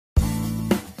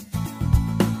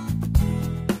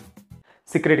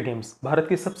Secret games Bharat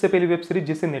की सबसे पहली वेब सीरीज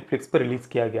जिसे नेटफ्लिक्स पर रिलीज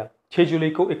किया गया। 6 जुलाई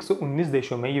को 119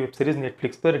 देशों में ये वेब सीरीज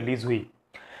नेटफ्लिक्स पर रिलीज हुई।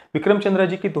 विक्रम चंद्रा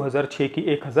जी की 2006 की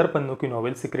 1000 पन्नों की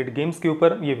नॉवेल सीक्रेट गेम्स के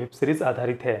ऊपर ये वेब सीरीज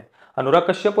आधारित है। अनुराग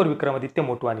कश्यप और विक्रमादित्य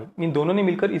मोटवानी इन दोनों ने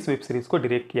मिलकर इस वेब सीरीज को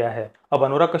डायरेक्ट किया है। अब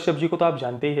अनुराग कश्यप जी को तो आप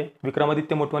जानते ही हैं।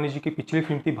 विक्रमादित्य मोटवानी जी की पिछली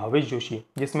फिल्म थी भावेश जोशी,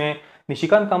 जिसमें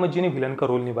निशिकांत कामत जी ने विलन का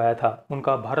रोल निभाया था।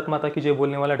 उनका भारत माता की जय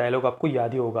बोलने वाला डायलॉग आपको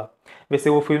याद ही होगा। वैसे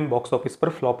वो फिल्म बॉक्स ऑफिस पर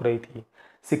फ्लॉप रही थी।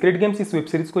 सीक्रेट गेम्स इस वेब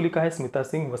सीरीज को लिखा है स्मिता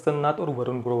सिंह, वसंत नाथ और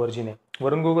वरुण ग्रोवर जी ने।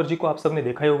 वरुण ग्रोवर जी को आप सबने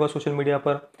देखा ही होगा सोशल मीडिया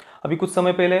पर। अभी कुछ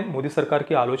समय पहले मोदी सरकार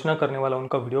की आलोचना करने वाला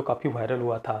उनका वीडियो काफी वायरल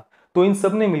हुआ था। तो इन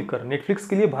सब ने मिलकर नेटफ्लिक्स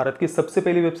के लिए भारत की सबसे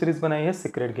पहली वेब सीरीज बनाई है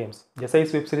सीक्रेट गेम्स। जैसा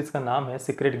इस वेब सीरीज का नाम है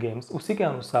सीक्रेट गेम्स, उसी के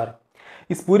अनुसार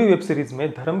इस पूरी वेब सीरीज में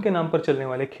धर्म के नाम पर चलने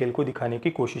वाले खेल को दिखाने की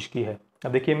कोशिश की है।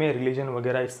 अब देखिए, मैं रिलीजन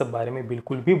वगैरह इस सब बारे में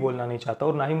बिल्कुल भी बोलना नहीं चाहता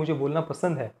और ना ही मुझे बोलना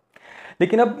पसंद है।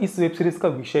 लेकिन अब इस वेब सीरीज का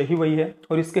विषय ही वही है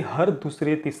और इसके हर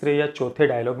दूसरे, तीसरे या चौथे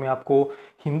डायलॉग में आपको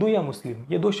हिंदू या मुस्लिम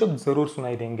ये दो शब्द जरूर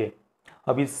सुनाई देंगे।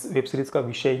 अब इस वेब सीरीज का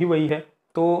विषय ही वही है,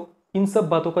 तो इन सब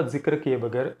बातों का जिक्र किए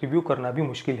बगैर रिव्यू करना भी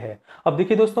मुश्किल है। अब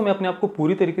देखिए दोस्तों, मैं अपने आप को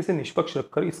पूरी तरीके से निष्पक्ष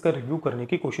रखकर इसका रिव्यू करने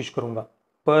की कोशिश करूंगा,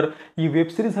 पर ये वेब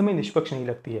सीरीज हमें निष्पक्ष नहीं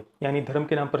लगती है। यानी धर्म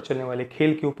के नाम पर चलने वाले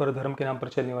खेल के ऊपर, धर्म के नाम पर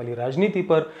चलने वाली राजनीति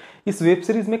पर इस वेब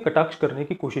सीरीज में कटाक्ष करने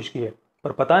की कोशिश की है।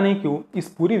 पर पता नहीं क्यों इस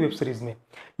पूरी वेब सीरीज में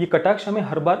ये कटाक्ष हमें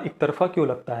हर बार एक तरफा क्यों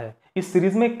लगता है। इस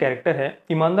सीरीज में एक कैरेक्टर है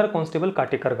ईमानदार कांस्टेबल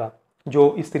काटेकर का,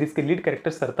 जो इस सीरीज के लीड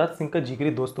कैरेक्टर सरताज सिंह का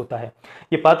जिगरी दोस्त होता है।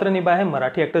 ये पात्र निभाया है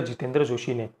मराठी एक्टर जितेंद्र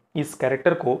जोशी ने। इस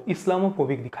कैरेक्टर को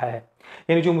इस्लामोफोबिक दिखाया है,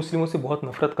 यानी जो मुस्लिमों से बहुत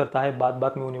नफरत करता है, बात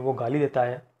बात में उन्हें वो गाली देता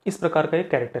है, इस प्रकार का एक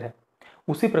कैरेक्टर है।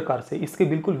 उसी प्रकार से इसके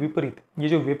बिल्कुल विपरीत ये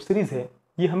जो वेब सीरीज है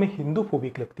ये हमें हिंदू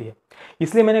फोबिक लगती है।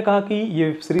 इसलिए मैंने कहा कि ये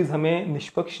वेब सीरीज हमें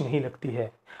निष्पक्ष नहीं लगती है।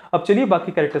 अब चलिए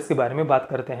बाकी कैरेक्टर्स के बारे में बात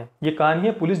करते हैं। ये कहानी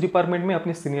है पुलिस डिपार्टमेंट में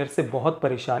अपने सीनियर से बहुत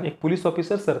परेशान एक पुलिस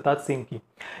ऑफिसर सरताज सिंह की।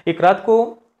 एक रात को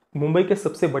मुंबई के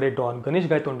सबसे बड़े डॉन गणेश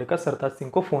गायतोंडे का सरताज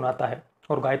सिंह को फोन आता है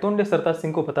और गायतोंडे सरताज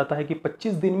सिंह को बताता है कि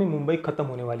 25 दिन में मुंबई खत्म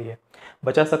होने वाली है,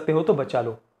 बचा सकते हो तो बचा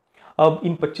लो। अब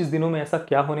इन 25 दिनों में ऐसा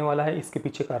क्या होने वाला है, इसके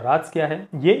पीछे का राज क्या है,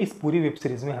 ये इस पूरी वेब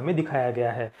सीरीज में हमें दिखाया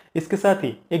गया है। इसके साथ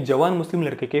ही एक जवान मुस्लिम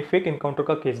लड़के के फेक एनकाउंटर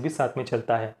का केस भी साथ में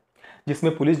चलता है,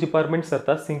 जिसमें पुलिस डिपार्टमेंट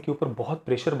सरताज सिंह के ऊपर बहुत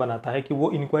प्रेशर बनाता है कि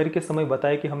वो इंक्वायरी के समय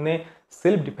बताए कि हमने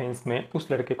सेल्फ डिफेंस में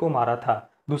उस लड़के को मारा था।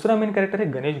 दूसरा मेन कैरेक्टर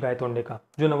है गणेश गायतोंडे का,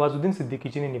 जो नवाजुद्दीन सिद्दीकी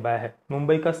जी ने निभाया है।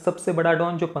 मुंबई का सबसे बड़ा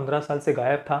डॉन जो 15 साल से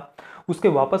गायब था, उसके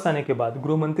वापस आने के बाद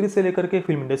गृह मंत्री से लेकर के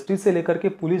फिल्म इंडस्ट्री से लेकर के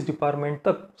पुलिस डिपार्टमेंट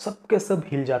तक सबके सब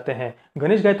हिल जाते हैं।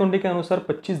 गणेश गायतोंडे के अनुसार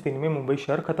 25 दिन में मुंबई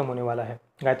शहर खत्म होने वाला है।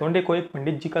 गायतोंडे को एक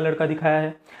पंडित जी का लड़का दिखाया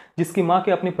है, जिसकी माँ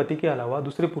के अपने पति के अलावा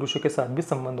दूसरे पुरुषों के साथ भी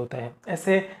संबंध होते हैं।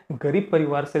 ऐसे गरीब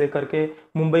परिवार से लेकर के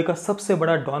मुंबई का सबसे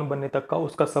बड़ा डॉन बनने तक का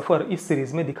उसका सफर इस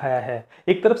सीरीज में दिखाया है।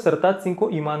 एक तरफ सरताज सिंह को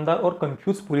ईमानदार और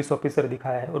कंफ्यूज पुलिस ऑफिसर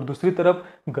दिखाया है और दूसरी तरफ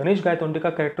गणेश गायतोंडे का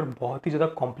कैरेक्टर बहुत ही ज्यादा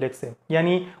कॉम्प्लेक्स है,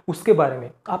 यानी उसके बारे में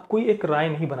आप कोई एक राय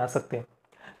नहीं बना सकते।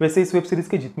 वैसे इस वेब सीरीज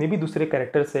के जितने भी दूसरे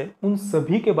कैरेक्टर्स हैं उन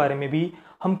सभी के बारे में भी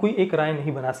हम कोई एक राय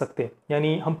नहीं बना सकते,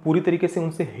 यानी हम पूरी तरीके से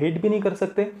उनसे हेट भी नहीं कर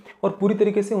सकते और पूरी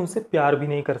तरीके से उनसे प्यार भी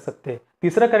नहीं कर सकते।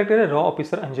 तीसरा कैरेक्टर है रॉ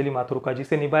ऑफिसर अंजलि माथुर का,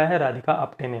 जिसे निभाया है राधिका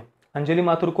आप्टे ने। अंजलि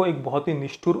माथुर को एक बहुत ही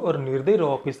निष्ठुर और निर्दयी रॉ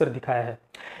ऑफिसर दिखाया है।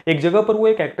 एक जगह पर वो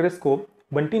एक एक्ट्रेस को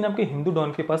बंटी नाम के हिंदू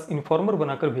डॉन के पास इन्फॉर्मर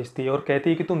बनाकर भेजती है और कहती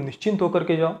है कि तुम निश्चिंत होकर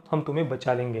के जाओ, हम तुम्हें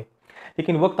बचा लेंगे।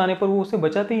 लेकिन वक्त आने पर वो उसे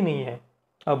बचाते ही नहीं है।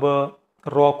 अब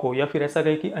रॉ को, या फिर ऐसा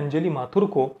कहे कि अंजलि माथुर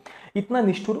को इतना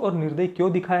निष्ठुर और निर्दयी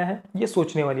क्यों दिखाया है, ये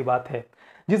सोचने वाली बात है।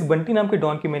 जिस बंटी नाम के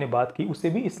डॉन की मैंने बात की उसे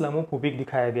भी इस्लामोफोबिक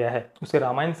दिखाया गया है। उसे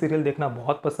रामायण सीरियल देखना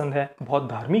बहुत पसंद है, बहुत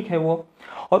धार्मिक है वो,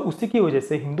 और उसी की वजह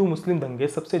से हिंदू मुस्लिम दंगे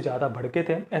सबसे ज्यादा भड़के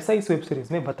थे, ऐसा इस वेब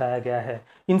सीरीज में बताया गया है।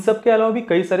 इन सब के अलावा भी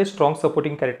कई सारे स्ट्रॉन्ग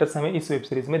सपोर्टिंग कैरेक्टर्स हमें इस वेब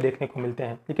सीरीज में देखने को मिलते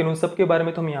हैं, लेकिन उन सब के बारे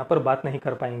में तो हम यहाँ पर बात नहीं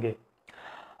कर पाएंगे।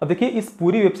 अब देखिए, इस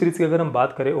पूरी वेब सीरीज की अगर हम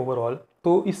बात करें ओवरऑल,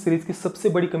 तो इस सीरीज की सबसे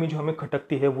बड़ी कमी जो हमें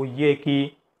खटकती है वो ये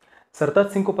कि सरताज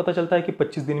सिंह को पता चलता है कि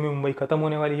 25 दिन में मुंबई खत्म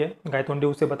होने वाली है। गायतोंडे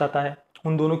उसे बताता है।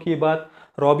 उन दोनों की ये बात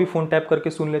रॉ भी फोन टैप करके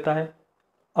सुन लेता है।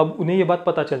 अब उन्हें ये बात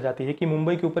पता चल जाती है कि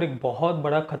मुंबई के ऊपर एक बहुत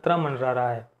बड़ा खतरा मंडरा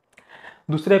रहा है।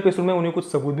 दूसरे एपिसोड में उन्हें कुछ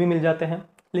सबूत भी मिल जाते हैं,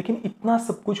 लेकिन इतना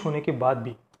सब कुछ होने के बाद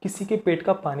भी किसी के पेट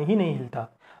का पानी ही नहीं हिलता।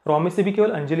 रॉ में से भी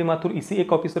केवल अंजलि माथुर इसी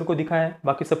एक ऑफिसर को दिखाया है,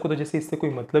 बाकी सबको तो जैसे इससे कोई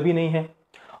मतलब ही नहीं है।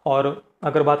 और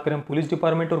अगर बात करें हम पुलिस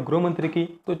डिपार्टमेंट और गृह मंत्री की,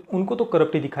 तो उनको तो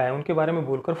करप्ट ही दिखाया है, उनके बारे में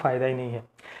बोलकर फायदा ही नहीं है।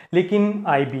 लेकिन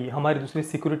आईबी, हमारी दूसरी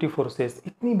सिक्योरिटी फोर्सेस,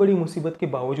 इतनी बड़ी मुसीबत के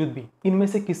बावजूद भी इनमें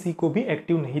से किसी को भी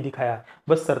एक्टिव नहीं दिखाया।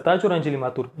 बस सरताज और अंजलि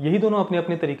माथुर, यही दोनों अपने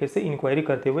अपने तरीके से इंक्वायरी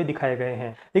करते हुए दिखाए गए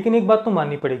हैं। लेकिन एक बात तो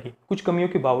माननी पड़ेगी, कुछ कमियों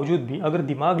के बावजूद भी अगर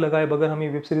दिमाग लगाए बगैर हम ये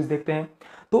वेब सीरीज देखते हैं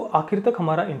तो आखिर तक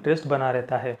हमारा इंटरेस्ट बना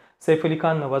रहता है। सैफ अली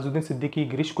खान, नवाजुद्दीन सिद्दीकी,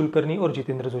 गिरीश कुलकर्णी और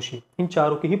जितेंद्र जोशी, इन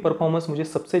चारों की ही परफॉर्मेंस मुझे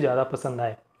सबसे ज्यादा पसंद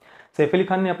आए। सैफ अली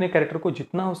खान ने अपने कैरेक्टर को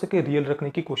जितना हो सके रियल रखने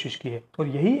की कोशिश की है और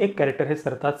यही एक कैरेक्टर है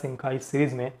सरताज सिंह का इस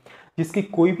सीरीज में, जिसकी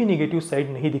कोई भी निगेटिव साइड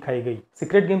नहीं दिखाई गई।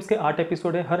 सीक्रेट गेम्स के 8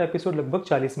 एपिसोड है, हर एपिसोड लगभग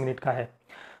 40 मिनट का है।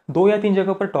 2 या 3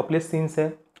 जगह पर टॉपलेस सीन्स है,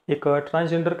 एक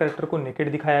ट्रांसजेंडर कैरेक्टर को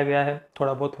नेकेड दिखाया गया है,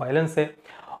 थोड़ा बहुत वायलेंस है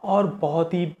और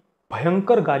बहुत ही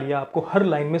भयंकर गालियां आपको हर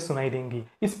लाइन में सुनाई देंगी।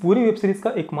 इस पूरी वेब सीरीज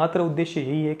का एकमात्र उद्देश्य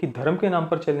यही है कि धर्म के नाम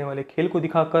पर चलने वाले खेल को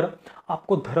दिखाकर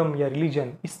आपको धर्म या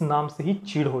रिलीजन इस नाम से ही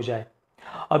चीड़ हो जाए।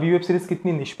 अब ये वेब सीरीज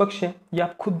कितनी निष्पक्ष है ये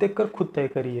आप खुद देखकर खुद तय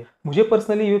करिए। मुझे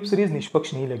पर्सनली ये वेब सीरीज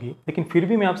निष्पक्ष नहीं लगी, लेकिन फिर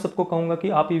भी मैं आप सबको कहूंगा कि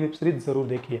आप ये वेब सीरीज जरूर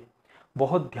देखिए।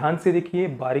 बहुत ध्यान से देखिए,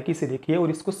 बारीकी से देखिए और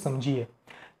इसको समझिए।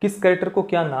 किस कैरेक्टर को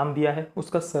क्या नाम दिया है,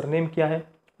 उसका सरनेम क्या है,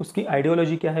 उसकी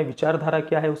आइडियोलॉजी क्या है, विचारधारा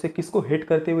क्या है, उसे किसको हेट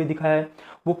करते हुए दिखाया है,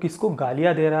 वो किसको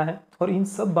गालियां दे रहा है, और इन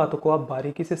सब बातों को आप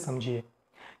बारीकी से समझिए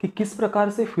कि किस प्रकार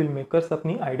से फिल्म मेकर्स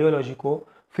अपनी आइडियोलॉजी को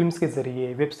फिल्म्स के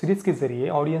ज़रिए, वेब सीरीज़ के ज़रिए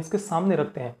ऑडियंस के सामने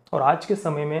रखते हैं। और आज के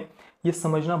समय में ये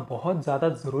समझना बहुत ज़्यादा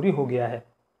ज़रूरी हो गया है।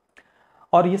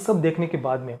 और ये सब देखने के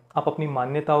बाद में आप अपनी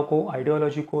मान्यताओं को,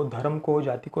 आइडियोलॉजी को, धर्म को,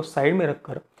 जाति को साइड में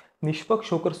रखकर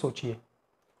निष्पक्ष होकर सोचिए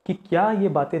कि क्या ये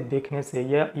बातें देखने से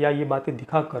या ये बातें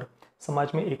दिखाकर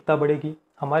समाज में एकता बढ़ेगी,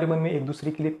 हमारे मन में एक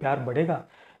दूसरे के लिए प्यार बढ़ेगा।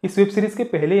 इस वेब सीरीज के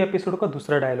पहले एपिसोड का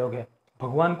दूसरा डायलॉग है,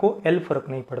 भगवान को एल फर्क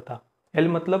नहीं पड़ता। एल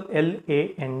मतलब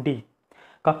LAND।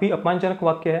 काफ़ी अपमानजनक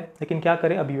वाक्य है, लेकिन क्या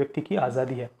करें, अभिव्यक्ति की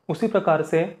आज़ादी है। उसी प्रकार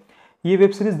से ये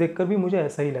वेब सीरीज देखकर भी मुझे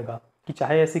ऐसा ही लगा कि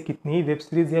चाहे ऐसी कितनी ही वेब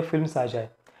सीरीज या फिल्म्स आ जाए,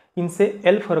 इनसे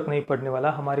एल फर्क नहीं पड़ने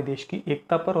वाला हमारे देश की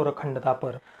एकता पर और अखंडता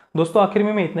पर। दोस्तों, आखिर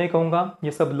में मैं इतना ही कहूँगा,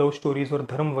 ये सब लव स्टोरीज और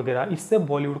धर्म वगैरह, इससे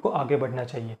बॉलीवुड को आगे बढ़ना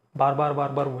चाहिए। बार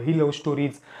बार वही लव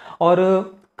स्टोरीज और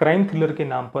क्राइम थ्रिलर के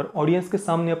नाम पर ऑडियंस के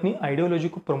सामने अपनी आइडियोलॉजी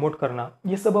को प्रमोट करना,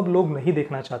 ये सब अब लोग नहीं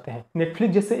देखना चाहते हैं।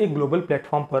 नेटफ्लिक्स जैसे एक ग्लोबल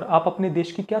प्लेटफॉर्म पर आप अपने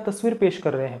देश की क्या तस्वीर पेश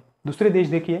कर रहे हैं, दूसरे देश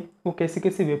देखिए वो कैसी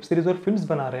कैसी वेब सीरीज और फिल्म्स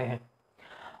बना रहे हैं।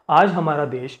 आज हमारा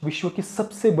देश विश्व की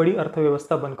सबसे बड़ी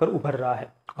अर्थव्यवस्था बनकर उभर रहा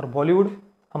है और बॉलीवुड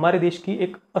हमारे देश की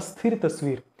एक अस्थिर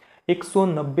तस्वीर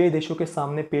 190 देशों के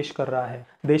सामने पेश कर रहा है।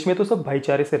 देश में तो सब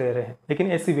भाईचारे से रह रहे हैं,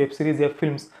 लेकिन ऐसी वेब सीरीज या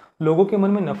फिल्म्स लोगों के मन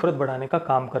में नफरत बढ़ाने का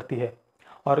काम करती है।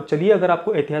 और चलिए, अगर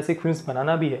आपको ऐतिहासिक फिल्म्स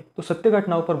बनाना भी है तो सत्य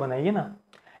घटनाओं पर बनाइए ना,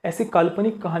 ऐसी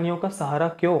काल्पनिक कहानियों का सहारा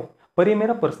क्यों। पर ये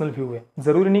मेरा पर्सनल व्यू है,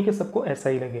 जरूरी नहीं कि सबको ऐसा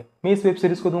ही लगे। मैं इस वेब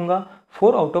सीरीज को दूंगा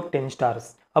 4 आउट ऑफ 10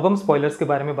 स्टार्स। अब हम स्पॉयलर्स के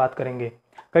बारे में बात करेंगे।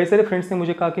 कई सारे फ्रेंड्स ने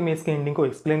मुझे कहा कि मैं इसके एंडिंग को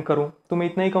एक्सप्लेन करूं, तो मैं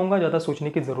इतना ही कहूंगा, ज़्यादा सोचने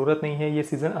की ज़रूरत नहीं है, ये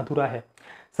सीज़न अधूरा है।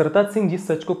 सरताज सिंह जिस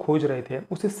सच को खोज रहे थे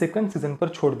उसे सेकंड सीजन पर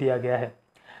छोड़ दिया गया है।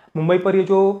 मुंबई पर ये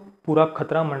जो पूरा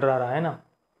खतरा मंडरा रहा है ना,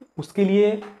 उसके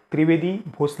लिए त्रिवेदी,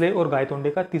 भोसले और गायतोंडे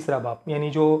का तीसरा बाप, यानी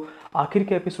जो आखिर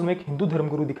के एपिसोड में एक हिंदू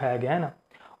धर्मगुरु दिखाया गया है ना,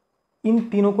 इन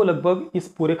तीनों को लगभग इस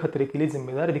पूरे खतरे के लिए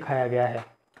जिम्मेदार दिखाया गया है।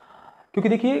 क्योंकि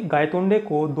देखिए, गायतोंडे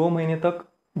को 2 महीने तक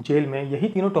जेल में यही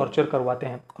तीनों टॉर्चर करवाते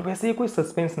हैं और वैसे ये कोई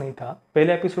सस्पेंस नहीं था।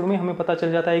 पहले एपिसोड में हमें पता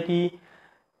चल जाता है कि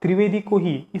त्रिवेदी को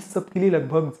ही इस सब के लिए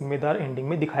लगभग जिम्मेदार एंडिंग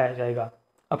में दिखाया जाएगा।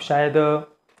 अब शायद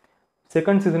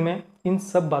सेकंड सीजन में इन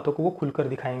सब बातों को वो खुलकर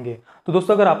दिखाएंगे। तो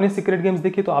दोस्तों, अगर आपने सीक्रेट गेम्स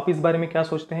देखी तो आप इस बारे में क्या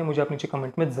सोचते हैं, मुझे आप नीचे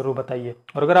कमेंट में जरूर बताइए।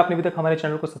 और अगर आपने अभी तक हमारे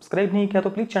चैनल को सब्सक्राइब नहीं किया तो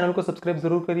प्लीज़ चैनल को सब्सक्राइब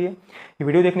जरूर करिए। ये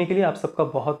वीडियो देखने के लिए आप सबका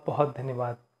बहुत बहुत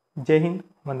धन्यवाद। जय हिंद,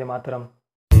 वंदे मातरम।